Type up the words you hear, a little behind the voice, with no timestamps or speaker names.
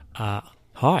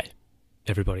Hi,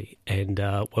 everybody, and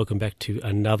welcome back to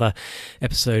another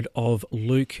episode of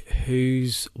Luke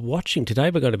Who's Watching.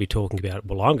 Today we're going to be talking about,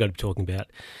 I'm going to be talking about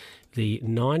the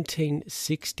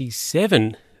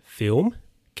 1967 film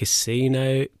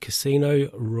Casino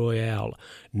Royale.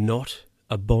 Not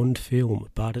a Bond film,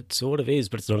 but it sort of is,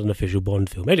 but it's not an official Bond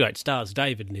film. Anyway, it stars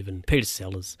David Niven, Peter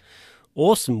Sellers,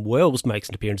 Orson Welles makes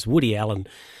an appearance, Woody Allen,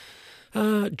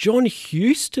 John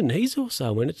Huston, he's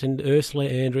also in it, and Ursula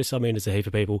Andress, there's a heap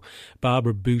of people.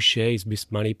 Barbara Boucher's Miss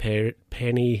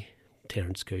Moneypenny,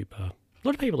 Terence Cooper, a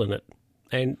lot of people in it.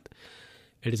 And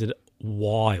it is a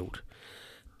wild,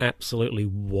 absolutely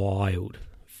wild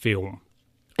film.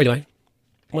 Anyway,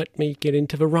 let me get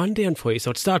into the rundown for you.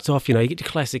 So it starts off, you get your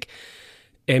classic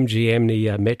MGM,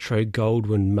 the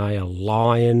Metro-Goldwyn-Mayer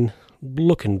Lion,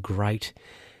 looking great.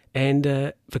 And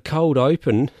the cold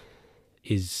open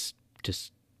is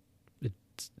just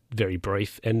it's very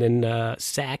brief, and then bit of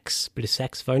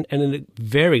saxophone, and then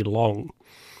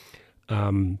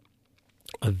a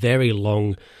very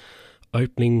long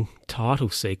opening title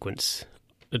sequence.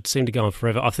 It seemed to go on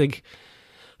forever. I think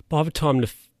by the time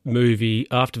the movie,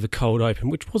 after the cold open,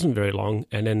 which wasn't very long,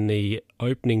 and then the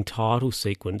opening title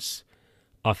sequence,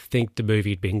 I think the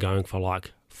movie had been going for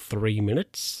like 3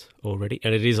 minutes already,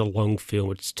 and it is a long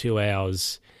film. It's 2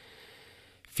 hours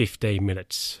 15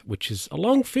 minutes, which is a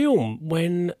long film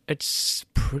when it's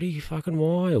pretty fucking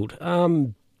wild.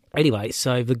 Anyway,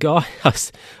 so the guy,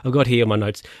 I've got here in my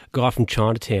notes, guy from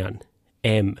Chinatown,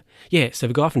 M. Yeah, so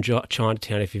the guy from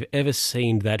Chinatown, if you've ever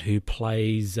seen that, who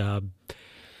plays,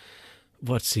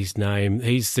 what's his name?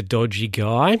 He's the dodgy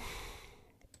guy.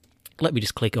 Let me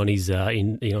just click on his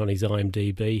on his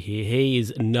IMDb here. He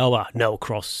is Noah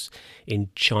Cross in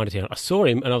Chinatown. I saw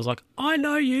him and I was like, I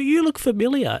know you. You look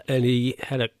familiar. And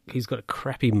he's got a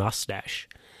crappy mustache.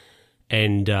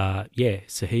 And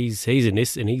so he's in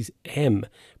this, and he's M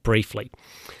briefly.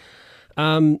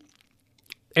 Anyway,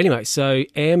 so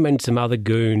M and some other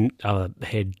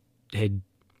head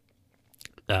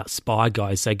spy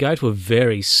guys, they go to a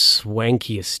very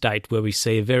swanky estate where we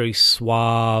see a very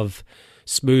suave,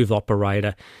 smooth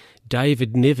operator,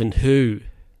 David Niven, who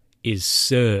is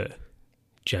Sir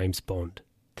James Bond.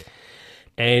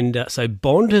 And so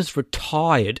Bond has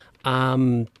retired,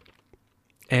 and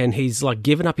he's like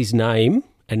given up his name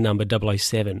and number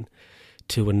 007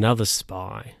 to another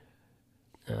spy.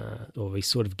 Or he's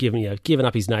sort of given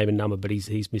up his name and number, but he's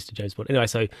Mr. James Bond. Anyway,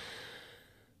 so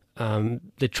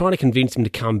they're trying to convince him to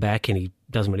come back, and he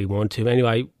doesn't really want to.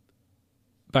 Anyway,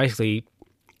 basically,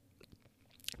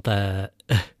 the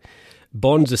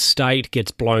Bond's estate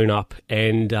gets blown up,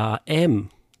 and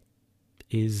M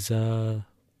is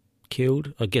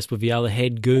killed, I guess, with the other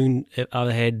head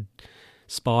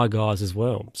spy guys as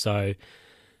well. So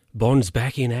Bond's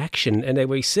back in action, and then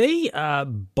we see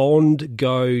Bond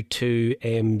go to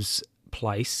M's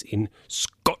place in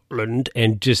Scotland,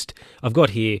 and I've got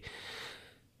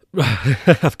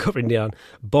written down,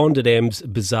 Bond at M's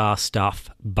Bizarre Stuff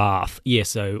Bath. Yeah,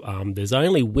 so there's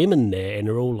only women there, and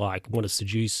they're all like, want to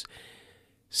seduce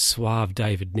suave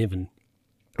David Niven.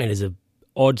 And there's an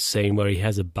odd scene where he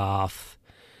has a bath.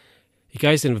 He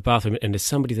goes into the bathroom, and there's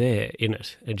somebody there in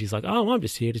it. And she's like, oh, I'm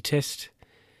just here to test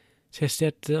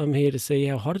out, I'm here to see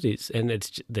how hot it is. And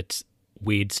that's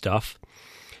weird stuff.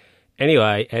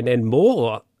 Anyway, and then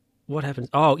more, what happens?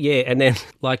 Oh, yeah, and then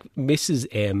like Mrs.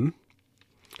 M,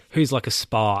 who's like a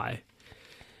spy,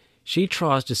 she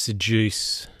tries to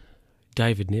seduce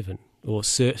David Niven,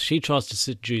 she tries to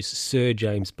seduce Sir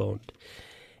James Bond,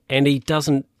 and he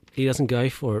doesn't go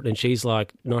for it, and she's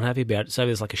like not happy about it. So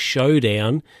there's like a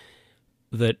showdown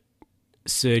that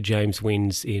Sir James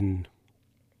wins in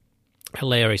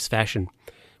hilarious fashion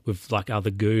with like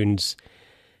other goons,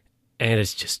 and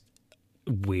it's just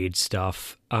weird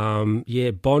stuff.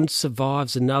 Bond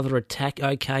survives another attack.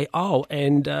 Okay. Oh,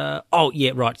 and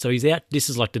right. So he's out. This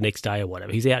is like the next day or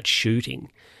whatever. He's out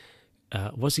shooting.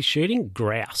 Was he shooting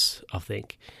grouse? I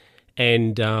think.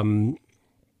 And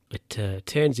it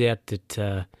turns out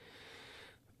that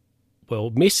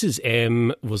Mrs.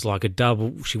 M was like a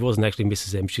double. She wasn't actually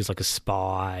Mrs. M. She was like a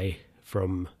spy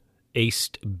from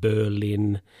East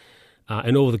Berlin.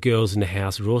 And all the girls in the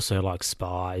house are also like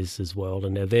spies as well,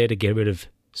 and they're there to get rid of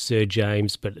Sir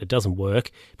James, but it doesn't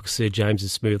work because Sir James is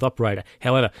a smooth operator.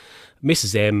 However,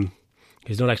 Mrs. M,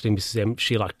 who's not actually Mrs. M,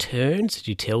 she like turns,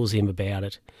 she tells him about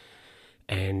it,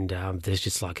 and there's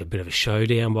just like a bit of a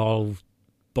showdown while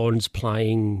Bond's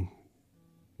playing,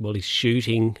 he's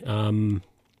shooting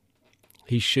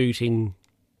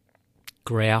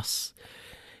grouse,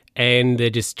 and they're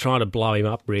just trying to blow him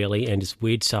up, really, and just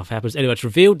weird stuff happens. Anyway, it's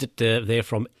revealed that they're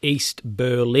from East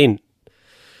Berlin.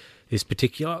 this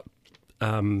particular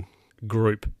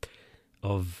group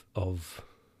of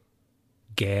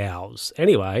gals.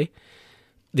 Anyway,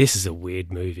 this is a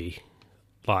weird movie.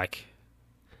 Like,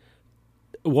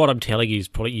 what I'm telling you is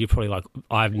you're probably like,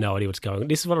 I have no idea what's going on.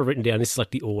 This is what I've written down. This is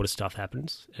like the order stuff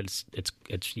happens. It's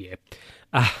yeah.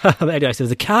 Anyway, so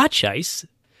there's a car chase.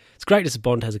 It's great as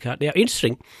Bond has a car. Now,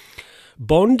 interesting,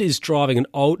 Bond is driving an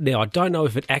old... Now, I don't know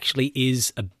if it actually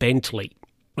is a Bentley.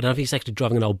 I don't know if he's actually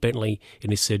driving an old Bentley in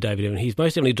this Sir David Niven. He's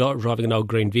most definitely driving an old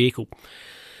green vehicle.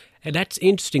 And that's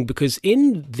interesting because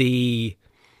in the...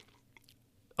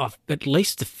 at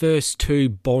least the first two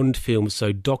Bond films,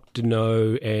 so Dr.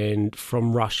 No and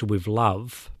From Russia with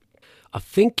Love, I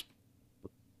think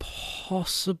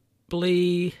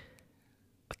possibly...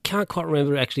 I can't quite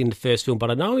remember actually in the first film, but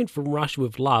I know in From Russia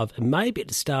with Love, and maybe at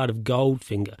the start of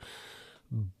Goldfinger,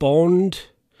 Bond,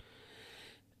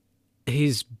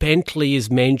 his Bentley is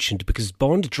mentioned because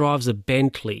Bond drives a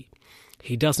Bentley.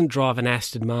 He doesn't drive an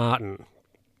Aston Martin.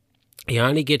 He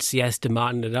only gets the Aston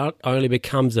Martin. It only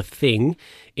becomes a thing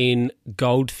in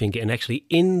Goldfinger. And actually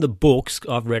in the books,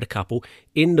 I've read a couple,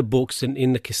 in the books and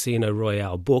in the Casino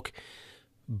Royale book,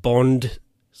 Bond's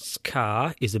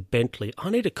car is a Bentley. I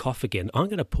need a cough again. I'm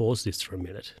going to pause this for a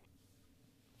minute.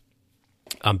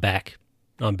 I'm back.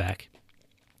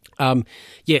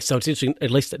 Yeah, so it's interesting.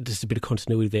 At least there's a bit of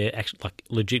continuity there, actually, like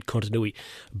legit continuity.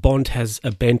 Bond has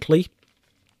a Bentley.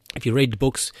 If you read the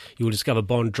books, you will discover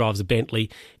Bond drives a Bentley.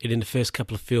 And in the first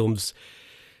couple of films,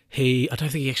 I don't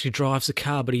think he actually drives the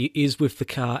car, but he is with the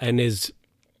car, and there's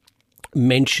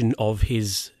mention of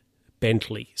his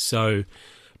Bentley. So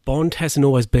Bond hasn't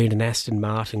always been an Aston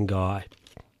Martin guy.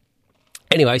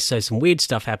 Anyway, so some weird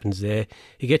stuff happens there.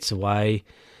 He gets away.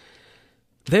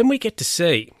 Then we get to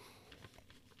see...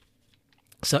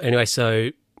 So anyway, so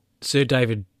Sir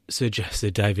David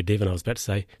Niven, I was about to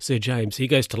say, Sir James, he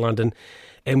goes to London,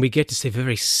 and we get to see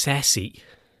very sassy,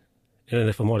 and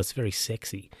if I'm honest, very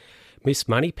sexy, Miss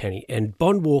Moneypenny. And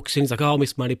Bond walks in, he's like, oh,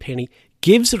 Miss Moneypenny,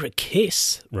 gives her a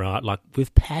kiss, right, like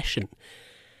with passion.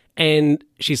 And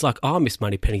she's like, oh, Miss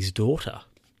Moneypenny's daughter.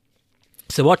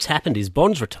 So what's happened is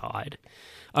Bond's retired.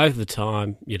 Over the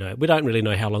time, we don't really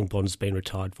know how long Bond's been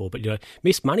retired for, but,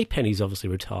 Miss Moneypenny's obviously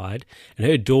retired, and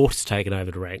her daughter's taken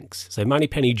over the ranks. So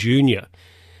Moneypenny Jr.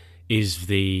 is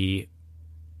the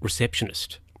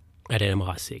receptionist at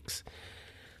MI6.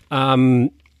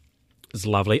 It's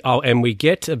lovely. Oh, and we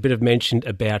get a bit of mention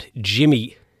about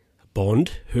Jimmy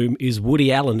Bond, whom is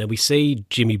Woody Allen, and we see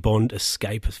Jimmy Bond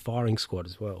escape a firing squad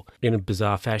as well, in a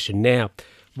bizarre fashion. Now,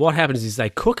 what happens is they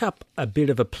cook up a bit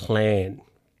of a plan.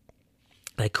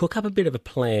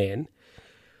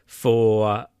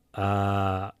 For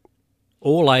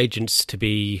all agents to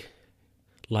be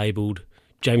labelled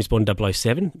James Bond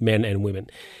 007, men and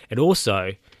women. And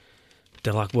also,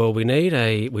 they're like, well, we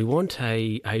want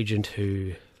a agent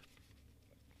who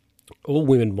all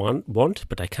women want,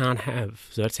 but they can't have.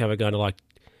 So that's how we're going to,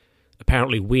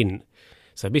 apparently win.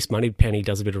 So Miss Moneypenny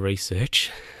does a bit of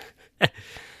research.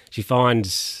 She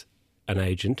finds an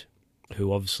agent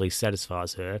who obviously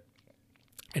satisfies her.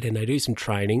 And then they do some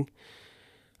training.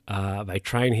 They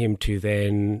train him to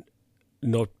then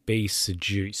not be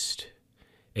seduced,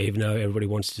 even though everybody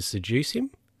wants to seduce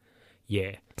him.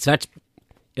 Yeah. So that's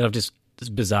just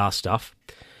bizarre stuff.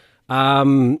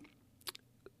 Crazy.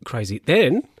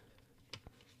 Then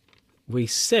we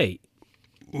see,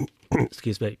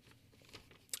 excuse me,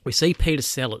 we see Peter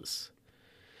Sellers.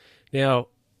 Now,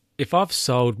 if I've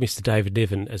sold Mr. David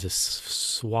Niven as a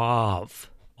suave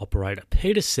operator,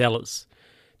 Peter Sellers...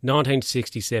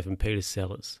 1967, Peter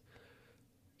Sellers.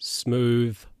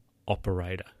 Smooth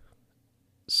operator.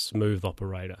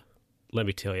 Let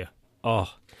me tell you.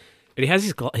 Oh, and he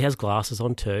has glasses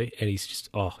on too, and he's just,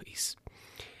 I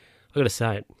got to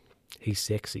say it, he's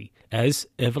sexy. As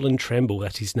Evelyn Tremble,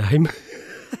 that's his name.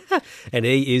 And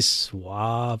he is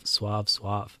suave.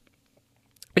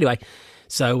 Anyway,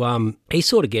 so he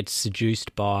sort of gets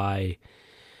seduced by,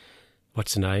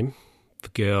 what's her name? The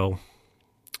girl...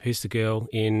 Who's the girl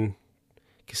in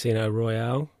Casino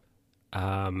Royale?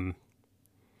 Her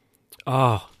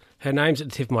name's at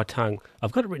the tip of my tongue.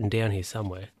 I've got it written down here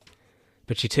somewhere.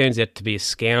 But she turns out to be a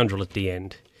scoundrel at the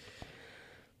end.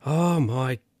 Oh,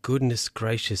 my goodness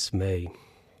gracious me.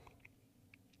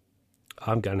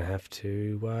 I'm going to have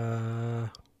to...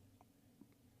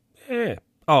 Yeah.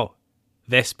 Oh,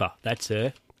 Vesper. That's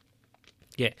her.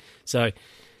 Yeah. So...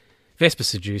 Vesper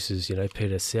seduces,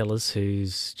 Peter Sellers,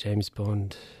 who's James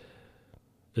Bond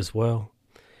as well.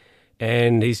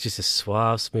 And he's just a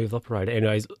suave, smooth operator.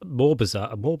 Anyways, more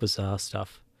bizarre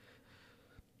stuff.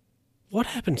 What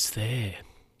happens there?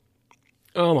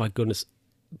 Oh, my goodness.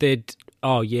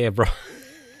 Oh, yeah, right.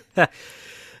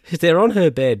 They're on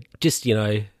her bed, just,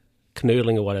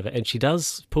 canoodling or whatever, and she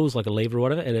pulls like a lever or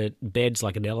whatever, and her bed's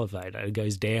like an elevator. It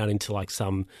goes down into like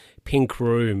some pink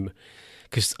room.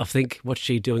 Because I think, what's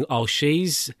she doing? Oh,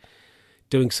 she's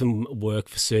doing some work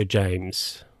for Sir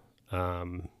James.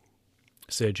 Getting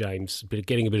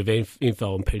a bit of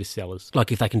info on Peter Sellers,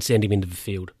 like if they can send him into the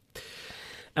field.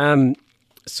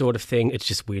 Sort of thing. It's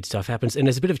just weird stuff happens. And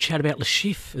there's a bit of chat about Le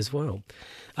Chiffre as well.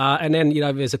 And then,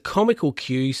 there's a comical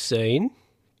Q scene,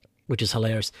 which is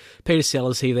hilarious. Peter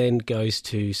Sellers, he then goes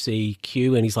to see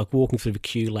Q, and he's like walking through the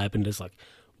Q lab, and there's like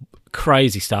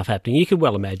crazy stuff happening. You can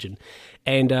well imagine.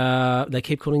 And they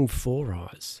keep calling him Four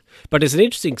Eyes. But there's an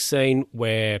interesting scene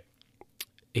where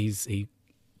they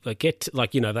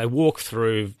walk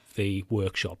through the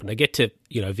workshop, and they get to,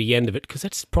 the end of it, because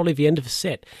that's probably the end of the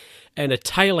set. And a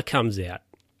tailor comes out,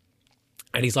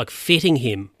 and he's like fitting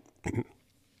him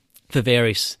for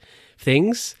various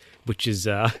things, which is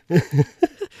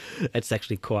it's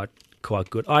actually quite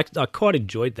good. I quite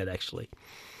enjoyed that, actually.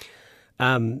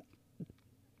 And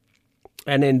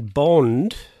then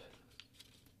Bond,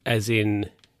 as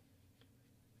in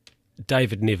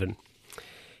David Niven,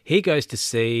 he goes to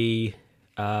see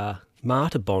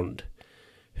Martha Bond,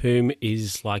 whom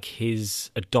is like his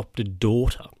adopted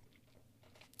daughter.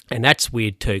 And that's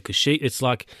weird too, because it's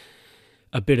like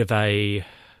a bit of a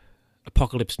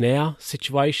Apocalypse Now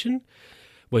situation,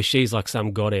 where she's like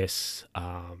some goddess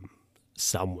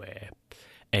somewhere,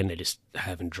 and they're just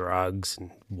having drugs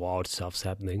and wild stuff's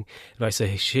happening. Anyway, so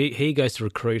he goes to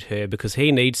recruit her because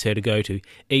he needs her to go to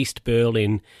East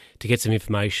Berlin to get some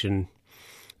information,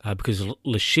 because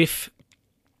Le Chiffre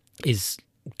is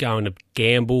going to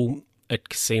gamble at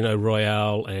Casino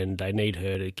Royale, and they need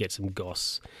her to get some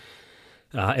goss.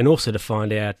 And also to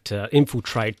find out,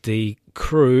 infiltrate the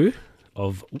crew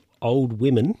of old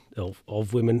women,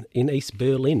 of women in East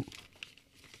Berlin.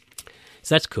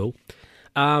 So that's cool.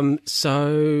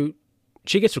 So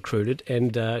she gets recruited,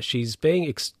 and she's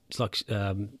being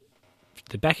they're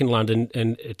back in London,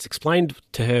 and it's explained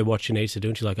to her what she needs to do,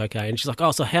 and she's like, okay. And she's like,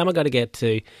 oh, so how am I going to get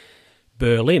to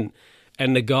Berlin?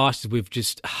 And the guy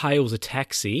just hails a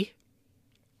taxi,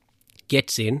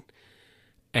 gets in,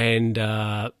 and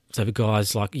so the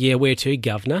guy's like, yeah, where to,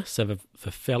 governor? So the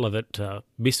fella that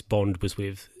Miss Bond was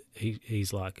with,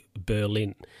 he's like,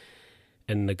 Berlin.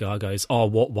 And the guy goes, oh,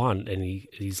 what one? And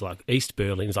he's like, East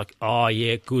Berlin. He's like, oh,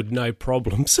 yeah, good, no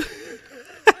problems.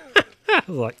 I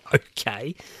was like,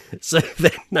 okay. So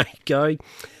then they go.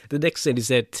 The next scene is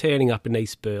they're turning up in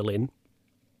East Berlin.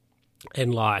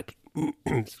 And like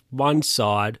one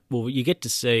side, well, you get to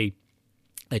see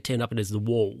they turn up and there's the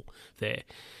wall there.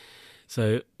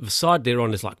 So the side they're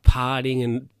on is like partying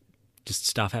and just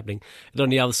stuff happening. And on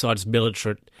the other side is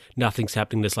military. Nothing's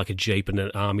happening. There's like a jeep and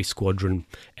an army squadron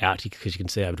out because you can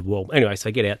see over the wall. Anyway, so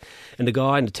I get out. And the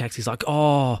guy in the taxi's like,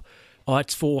 oh,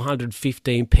 it's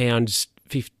 £415,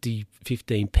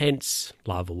 15 pence,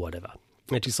 love, or whatever.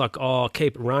 And she's like, oh,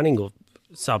 keep it running or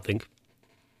something.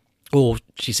 Or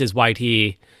she says, wait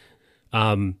here.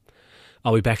 I'll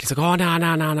be back. He's like, oh, no,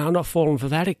 I'm not falling for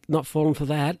that. Not falling for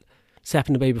that. It's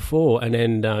happened to me before. And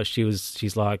then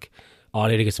she's like, oh, I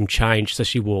need to get some change. So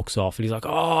she walks off, and he's like,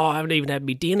 oh, I haven't even had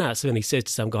me dinner. So then he says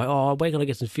to some guy, oh, we're going to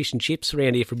get some fish and chips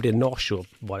around here from Nosh or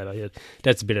whatever.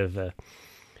 That's a bit of a,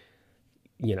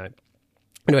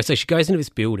 Anyway, so she goes into this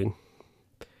building,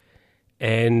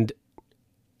 and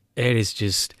it is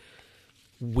just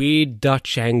weird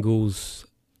Dutch angles,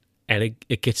 and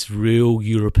it gets real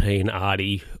European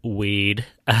arty weird,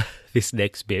 this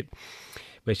next bit,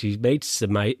 where she meets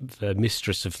the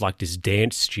mistress of like this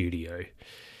dance studio,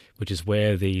 which is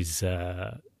where these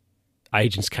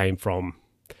agents came from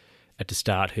at the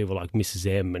start, who were like Mrs.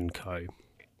 M and co.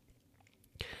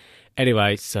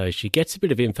 Anyway, so she gets a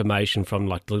bit of information from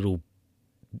like the little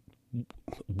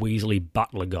Weasley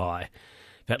butler guy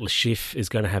that Le Chiffre is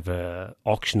going to have a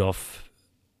auction off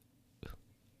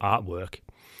artwork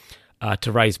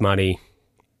to raise money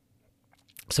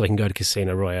so he can go to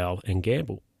Casino Royale and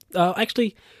gamble.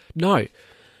 Actually, no,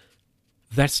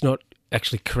 that's not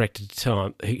actually correct at the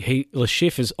time. Le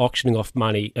Chiffre is auctioning off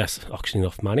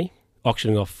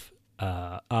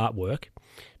artwork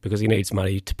because he needs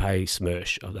money to pay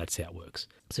Smersh. Oh, that's how it works.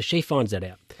 So she finds that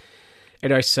out.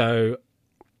 Anyway, so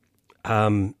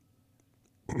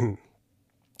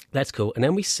that's cool. And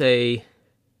then we see,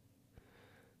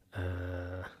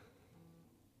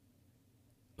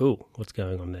 what's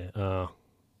going on there?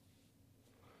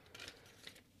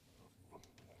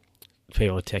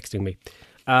 People are texting me.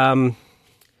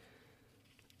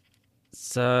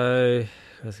 So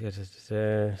let's get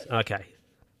to okay.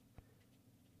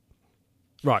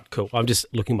 Right, cool. I'm just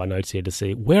looking at my notes here to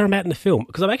see where I'm at in the film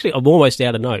because I'm almost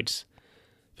out of notes.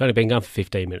 I've only been gone for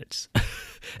 15 minutes.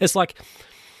 It's like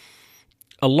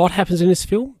a lot happens in this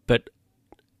film, but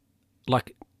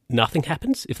like nothing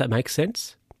happens, if that makes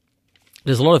sense.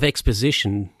 There's a lot of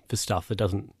exposition for stuff that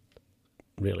doesn't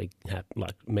really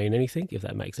mean anything, if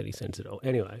that makes any sense at all.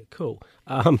 Anyway, cool.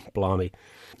 Blimey.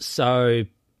 So,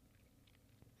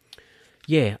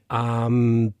 yeah.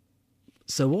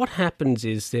 So what happens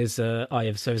is there's an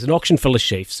auction for Le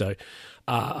Chiffre. So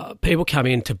people come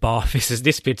in to buy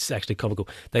this bit's actually comical.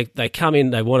 They come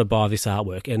in, they want to buy this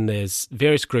artwork, and there's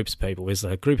various groups of people. There's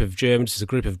a group of Germans, there's a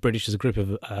group of British, there's a group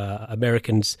of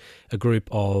Americans, a group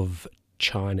of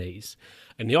Chinese.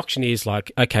 And the auctioneer's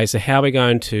like, okay, so how are we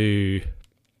going to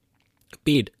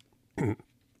bid?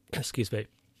 Excuse me.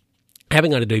 How are we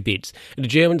going to do bids? And the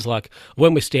German's like,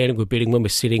 when we're standing, we're bidding. When we're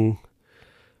sitting,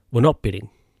 we're not bidding.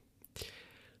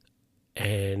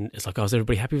 And it's like, oh, is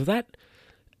everybody happy with that?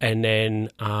 And then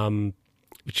the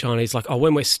Chinese like, oh,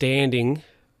 when we're standing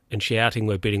and shouting,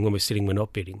 we're bidding. When we're sitting, we're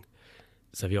not bidding.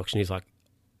 So the auctioneer's like,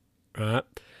 right.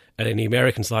 And then the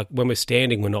American's like, when we're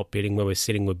standing, we're not bidding. When we're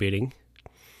sitting, we're bidding.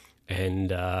 And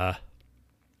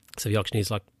so the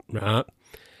auctioneer's like, right.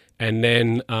 And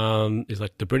then he's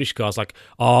like, the British guy's like,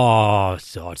 oh,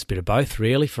 it's a bit of both,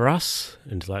 really, for us.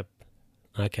 And it's like,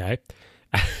 okay.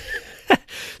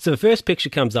 So the first picture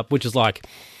comes up, which is like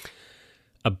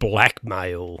a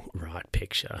blackmail, right,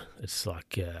 picture. It's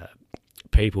like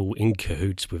people in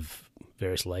cahoots with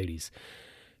various ladies.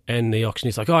 And the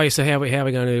auctioneer's like, oh, yeah, so how are we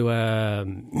going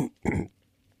to,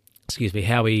 excuse me,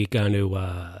 how are we going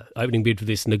to opening bid for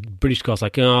this? And the British guy's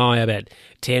like, oh, how about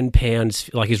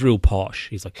 £10, like he's real posh.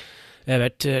 He's like, how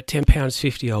about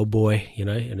 £10.50, old boy, you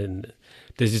know? And then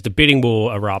there's just a bidding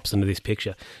war erupts into this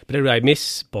picture. But anyway,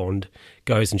 Miss Bond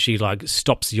goes and she like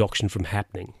stops the auction from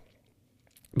happening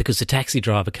because the taxi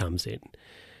driver comes in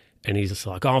and he's just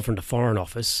like, oh, I'm from the Foreign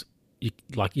Office. You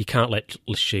can't let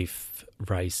Le Chiffre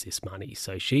raise this money.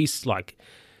 So she's like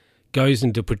goes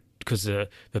into, because the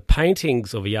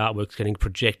paintings of the artwork's getting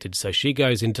projected. So she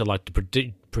goes into like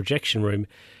the projection room,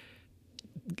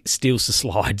 steals the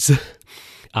slides,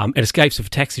 and escapes with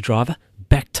a taxi driver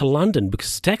back to London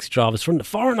because the taxi driver's from the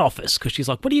Foreign Office. Because she's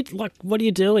like, what are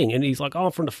you doing? And he's like, oh,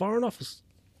 I'm from the Foreign Office,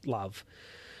 love.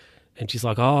 And she's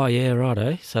like, oh, yeah,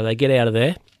 righto. So they get out of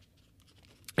there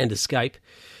and escape.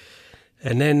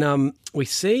 And then we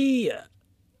see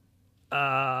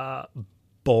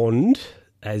Bond,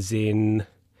 as in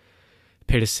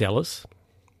Peter Sellers.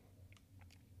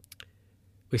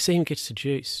 We see him get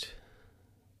seduced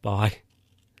by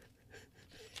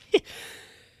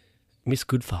Miss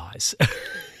Goodthighs.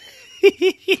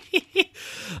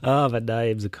 Oh, my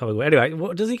name's a comic. Anyway,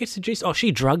 what does he get seduced? Oh,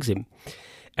 she drugs him.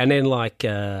 And then, like,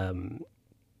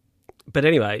 but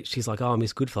anyway, she's like, oh,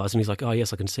 Miss Goodthighs. And he's like, oh,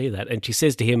 yes, I can see that. And she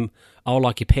says to him, oh,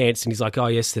 like your pants. And he's like, oh,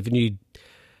 yes, the new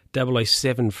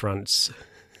 007 fronts.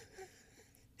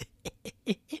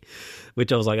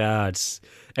 Which I was like, it's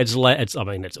I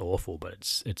mean, it's awful,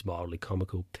 but it's mildly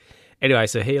comical. Anyway,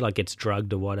 so he like gets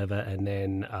drugged or whatever, and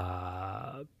then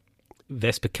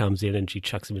Vesper comes in and she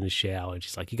chucks him in the shower, and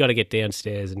she's like, you got to get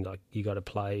downstairs and like you got to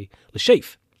play Le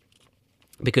Chiffre.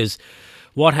 Because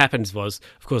what happens was,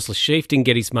 of course, Le Chiffre didn't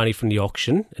get his money from the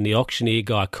auction, and the auctioneer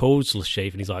guy calls Le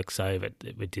Chiffre and he's like, save it,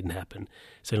 it didn't happen.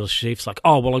 So Le Chiffre's like,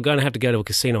 oh, well, I'm going to have to go to a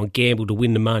casino and gamble to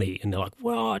win the money. And they're like,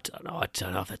 well, I don't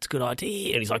know if that's a good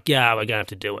idea. And he's like, yeah, we're going to have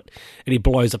to do it. And he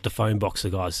blows up the phone box the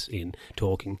guy's in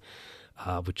talking,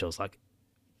 which I was like,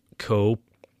 cool.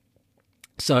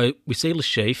 So we see Le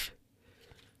Chiffre,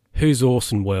 who's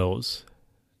Orson Welles,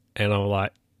 and I'm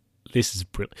like, this is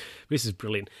brilliant. This is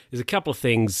brilliant. There's a couple of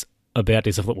things about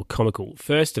this I thought were comical.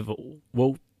 First of all,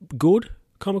 well, good,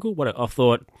 comical. What I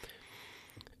thought,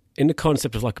 in the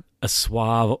concept of like a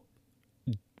suave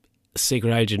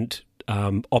secret agent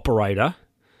operator,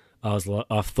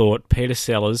 I thought Peter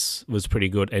Sellers was pretty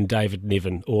good, and David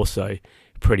Niven also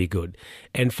pretty good.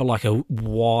 And for like a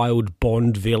wild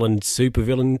Bond villain, super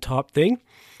villain type thing,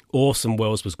 Orson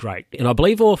Welles was great. And I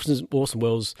believe Orson Welles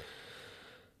was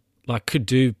like a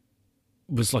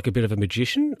bit of a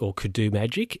magician or could do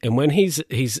magic. And when he's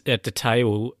at the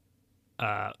table,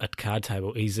 at card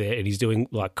table, he's there and he's doing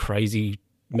like crazy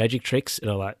magic tricks. And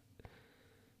I'm like,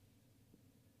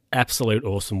 absolute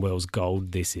Orson Welles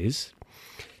gold this is.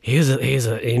 Here's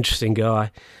an interesting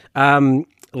guy.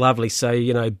 Lovely. So,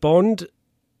 you know, Bond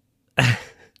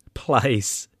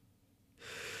plays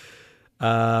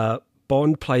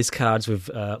cards with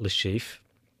Le Chiffre.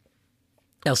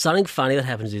 Now, something funny that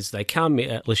happens is they come,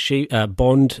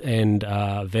 Bond and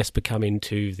Vesper come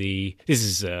into the, this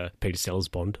is Peter Sellers'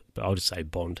 Bond, but I'll just say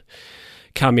Bond,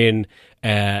 come in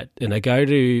and they go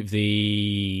to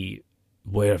the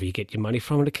wherever you get your money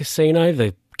from at a casino,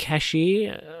 the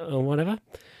cashier or whatever.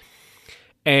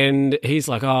 And he's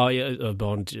like, oh, yeah,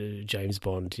 Bond, James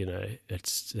Bond, you know,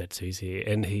 that's who's here.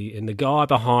 And the guy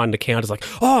behind the counter's like,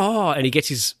 oh, and he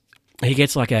gets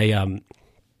like a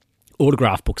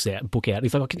autograph book out.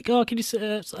 He's like, can you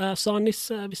sign this,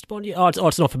 Mr. Bond? Yeah. Oh,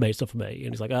 it's not for me. It's not for me.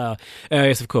 And he's like,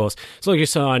 yes, of course. As long as you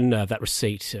sign that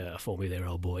receipt for me there,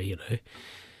 old boy, you know.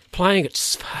 Playing it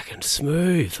fucking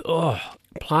smooth. Oh,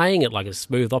 playing it like a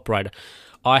smooth operator.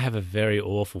 I have a very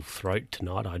awful throat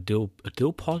tonight. I do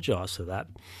apologise for that.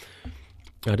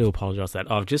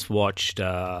 I've just watched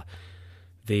the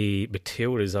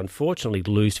Matildas unfortunately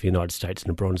lose to the United States in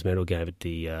a bronze medal game at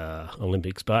the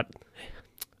Olympics, but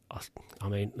I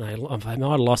mean they might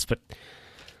have lost, but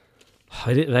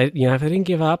they didn't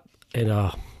give up, and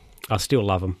I still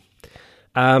love them.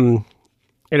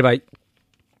 Anyway,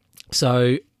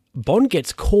 so Bond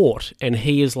gets caught and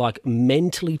he is like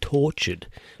mentally tortured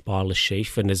by Le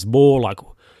Chiffre, and there's more like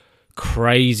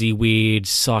crazy, weird,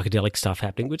 psychedelic stuff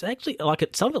happening, which actually, like,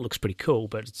 some of it looks pretty cool,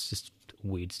 but it's just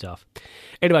weird stuff.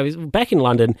 Anyway, back in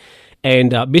London,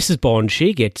 and Mrs. Bond,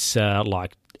 she gets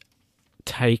like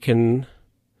taken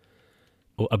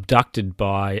or abducted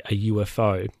by a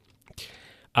UFO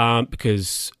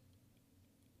because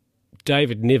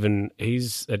David Niven,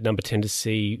 he's at number 10 to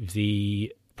see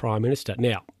the Prime Minister.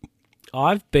 Now,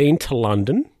 I've been to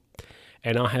London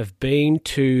and I have been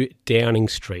to Downing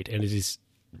Street, and it is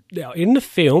now in the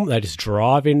film they just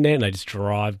drive in there and they just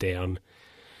drive down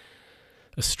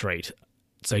a street.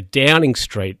 So Downing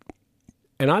Street,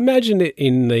 and I imagine it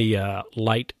in the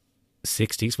late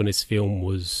 60s when this film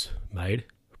was made,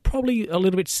 probably a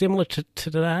little bit similar to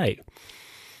today,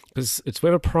 because it's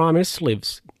where a Prime Minister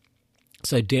lives.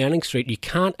 So Downing Street, you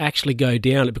can't actually go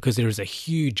down it because there is a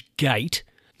huge gate.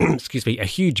 Excuse me, a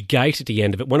huge gate at the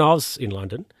end of it. When I was in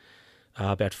London,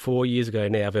 about 4 years ago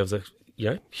now, there was a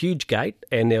huge gate,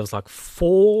 and there was like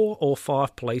 4 or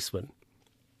 5 policemen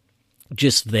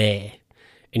just there,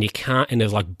 and you can't. And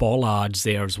there's like bollards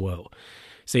there as well,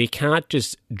 so you can't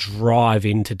just drive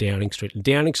into Downing Street. And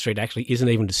Downing Street actually isn't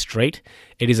even a street;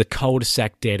 it is a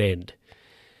cul-de-sac dead end.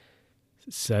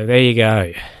 So there you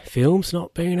go. Film's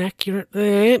not being accurate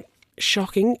there.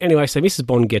 Shocking. Anyway, so Mrs.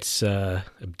 Bond gets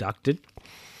abducted.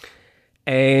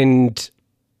 And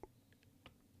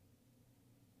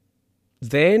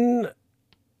then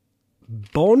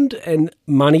Bond and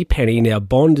Moneypenny, now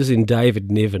Bond is in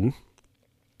David Niven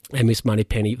and Miss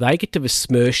Moneypenny, they get to the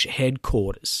Smersh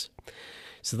headquarters.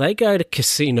 So they go to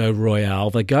Casino Royale,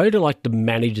 they go to like the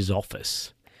manager's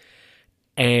office,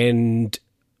 and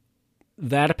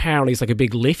that apparently is like a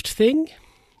big lift thing,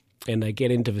 and they get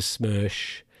into the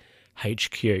Smersh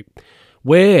HQ,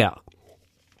 where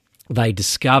they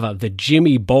discover that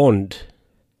Jimmy Bond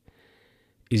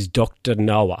is Dr.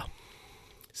 Noah.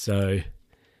 So,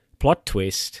 plot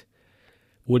twist,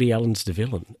 Woody Allen's the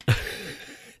villain.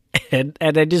 and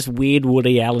then just weird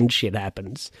Woody Allen shit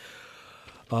happens.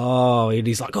 Oh, and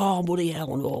he's like, oh, Woody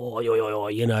Allen,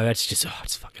 you know, it's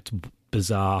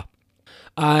bizarre.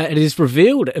 It is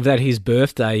revealed that his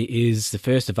birthday is the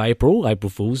 1st of April, April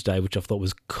Fool's Day, which I thought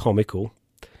was comical.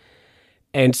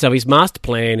 And so his master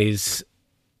plan is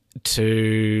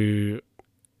to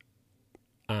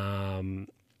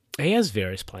he has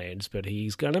various plans, but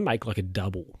he's going to make like a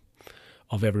double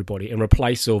of everybody and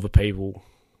replace all the people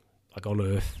like on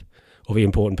Earth, all the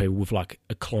important people, with like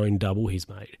a clone double he's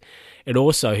made. And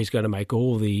also he's going to make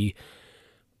all the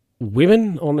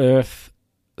women on Earth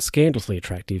scandalously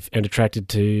attractive and attracted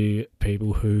to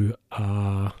people who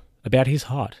are about his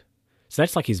height. So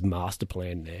that's like his master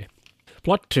plan there.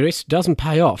 Plot twist doesn't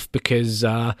pay off because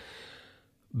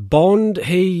Bond,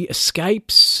 he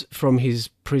escapes from his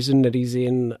prison that he's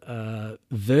in.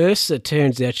 Versa, it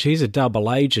turns out she's a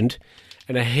double agent,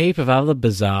 and a heap of other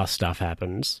bizarre stuff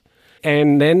happens.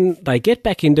 And then they get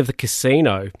back into the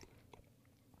casino.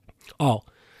 Oh,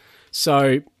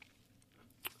 so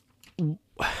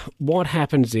what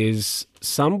happens is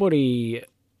Woody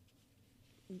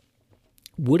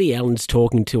Allen's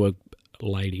talking to a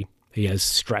lady he has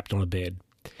strapped on a bed.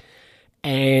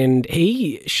 And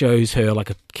he shows her like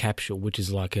a capsule, which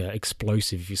is like an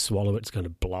explosive. If you swallow it, it's going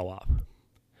to blow up,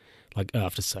 like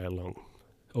after so long.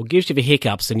 Or gives you the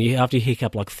hiccups, and after you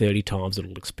hiccup like 30 times,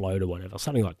 it'll explode or whatever,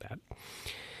 something like that.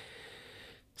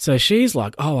 So she's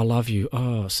like, oh, I love you.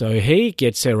 Oh, so he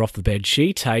gets her off the bed.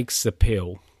 She takes the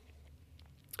pill.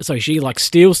 So she like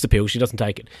steals the pill. She doesn't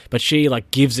take it, but she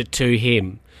like gives it to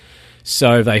him.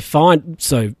 So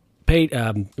Pete,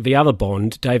 the other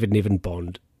Bond, David Niven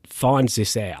Bond, finds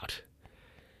this out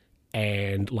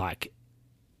and like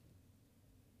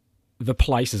the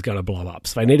place is going to blow up.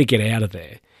 So they need to get out of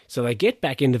there. So they get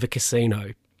back into the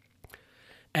casino,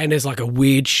 and there's like a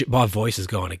weird my voice is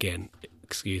gone again.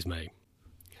 Excuse me.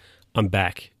 I'm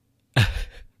back.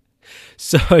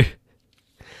 So,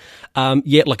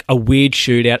 like a weird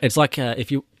shootout. It's like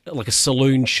like a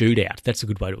saloon shootout. That's a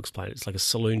good way to explain it. It's like a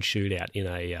saloon shootout in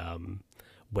a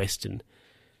Western.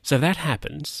 So that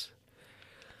happens,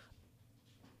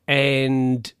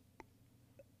 and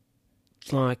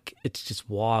like it's just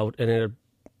wild, and then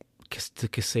the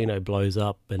casino blows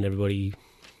up, and everybody,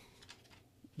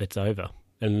 it's over,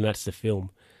 and that's the film.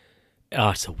 Oh,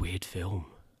 it's a weird film.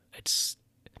 It's,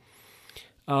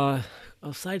 I'll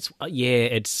say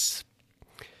it's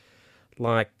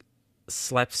like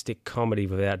slapstick comedy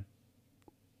without.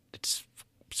 It's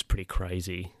pretty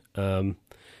crazy,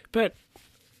 but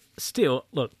still,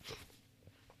 look,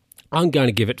 I'm going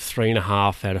to give it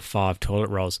 3.5 out of 5 toilet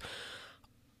rolls.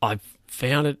 I've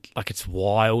found it like it's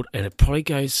wild, and it probably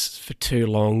goes for too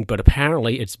long, but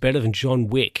apparently it's better than John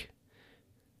Wick.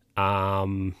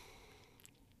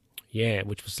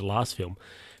 Which was the last film.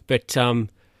 But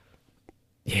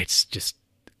it's just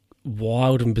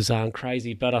wild and bizarre and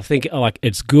crazy. But I think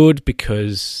it's good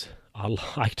because I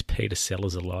liked Peter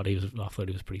Sellers a lot. I thought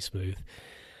he was pretty smooth.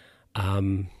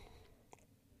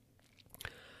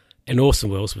 And Orson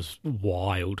Welles was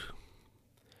wild.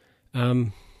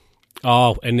 And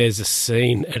there's a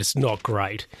scene, and it's not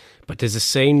great, but there's a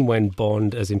scene when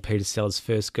Bond, as in Peter Sellers,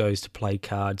 first goes to play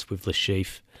cards with Le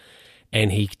Chiffre,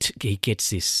 and he gets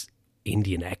this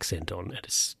Indian accent on, and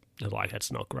it's like,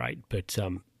 that's not great, but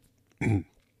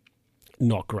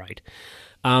not great.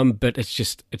 But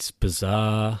it's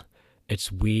bizarre,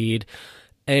 it's weird,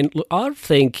 and look, I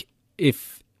think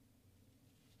if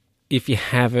you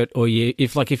have it, or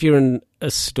if you're in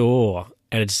a store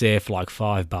and it's there for like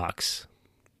 $5,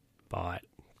 buy it,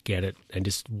 get it, and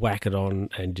just whack it on,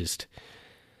 and just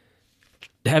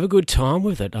have a good time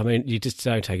with it. I mean, you just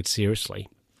don't take it seriously,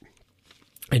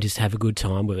 and just have a good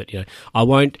time with it. I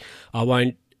won't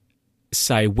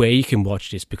say where you can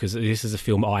watch this, because this is a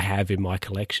film I have in my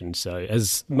collection. So,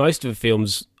 as most of the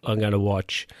films I'm going to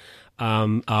watch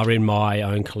are in my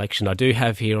own collection, I do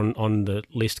have here on the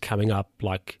list coming up,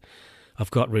 like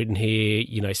I've got written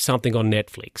here, something on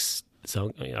Netflix.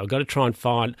 So I've got to try and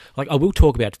find, I will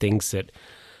talk about things that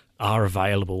are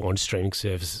available on streaming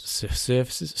services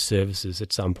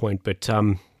at some point. But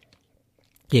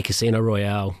Casino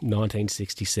Royale,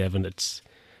 1967. It's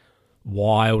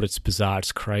wild, it's bizarre,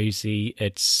 it's crazy.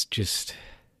 It's just,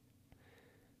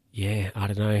 I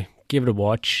don't know. Give it a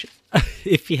watch.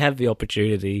 If you have the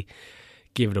opportunity,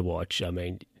 give it a watch. I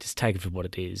mean, just take it for what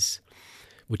it is,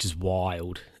 which is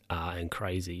wild. And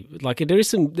crazy. Like, there's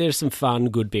some fun,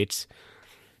 good bits,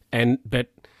 but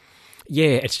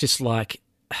it's just like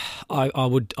I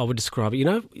would describe it.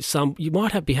 You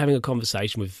might be having a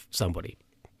conversation with somebody,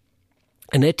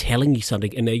 and they're telling you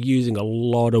something, and they're using a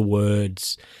lot of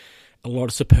words, a lot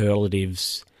of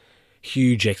superlatives,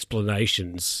 huge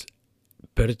explanations,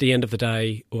 but at the end of the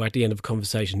day, or at the end of a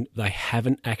conversation, they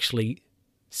haven't actually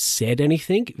said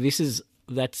anything.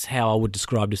 That's how I would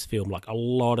describe this film. Like, a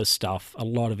lot of stuff, a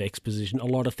lot of exposition, a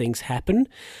lot of things happen,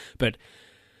 but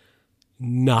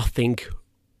nothing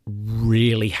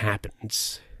really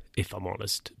happens, if I'm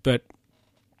honest. But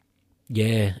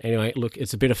anyway, look,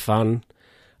 it's a bit of fun.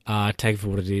 Take it for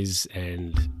what it is,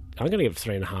 and I'm going to give it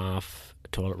 3.5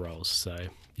 toilet rolls. So,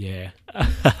 yeah.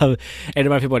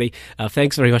 Anyway, everybody,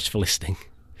 thanks very much for listening.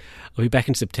 I'll be back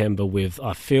in September with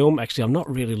a film. Actually, I'm not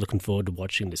really looking forward to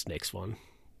watching this next one.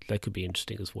 That could be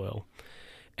interesting as well.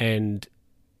 And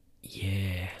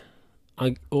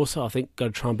I think got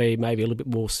to try and be maybe a little bit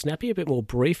more snappy, a bit more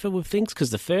briefer with things,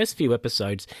 because the first few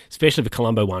episodes, especially the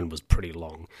Columbo one, was pretty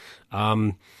long.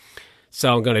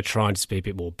 So I'm going to try and just be a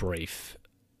bit more brief,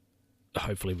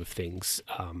 hopefully, with things.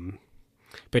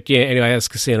 But anyway, that's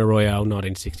Casino Royale,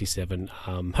 1967.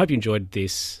 Hope you enjoyed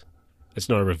this. It's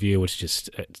not a review, it's just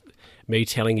me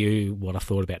telling you what I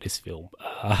thought about this film.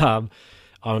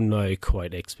 I'm no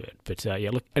quite expert, but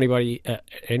look, anyway,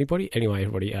 everybody,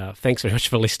 thanks very much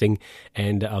for listening,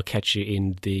 and I'll catch you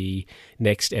in the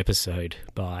next episode.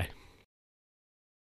 Bye.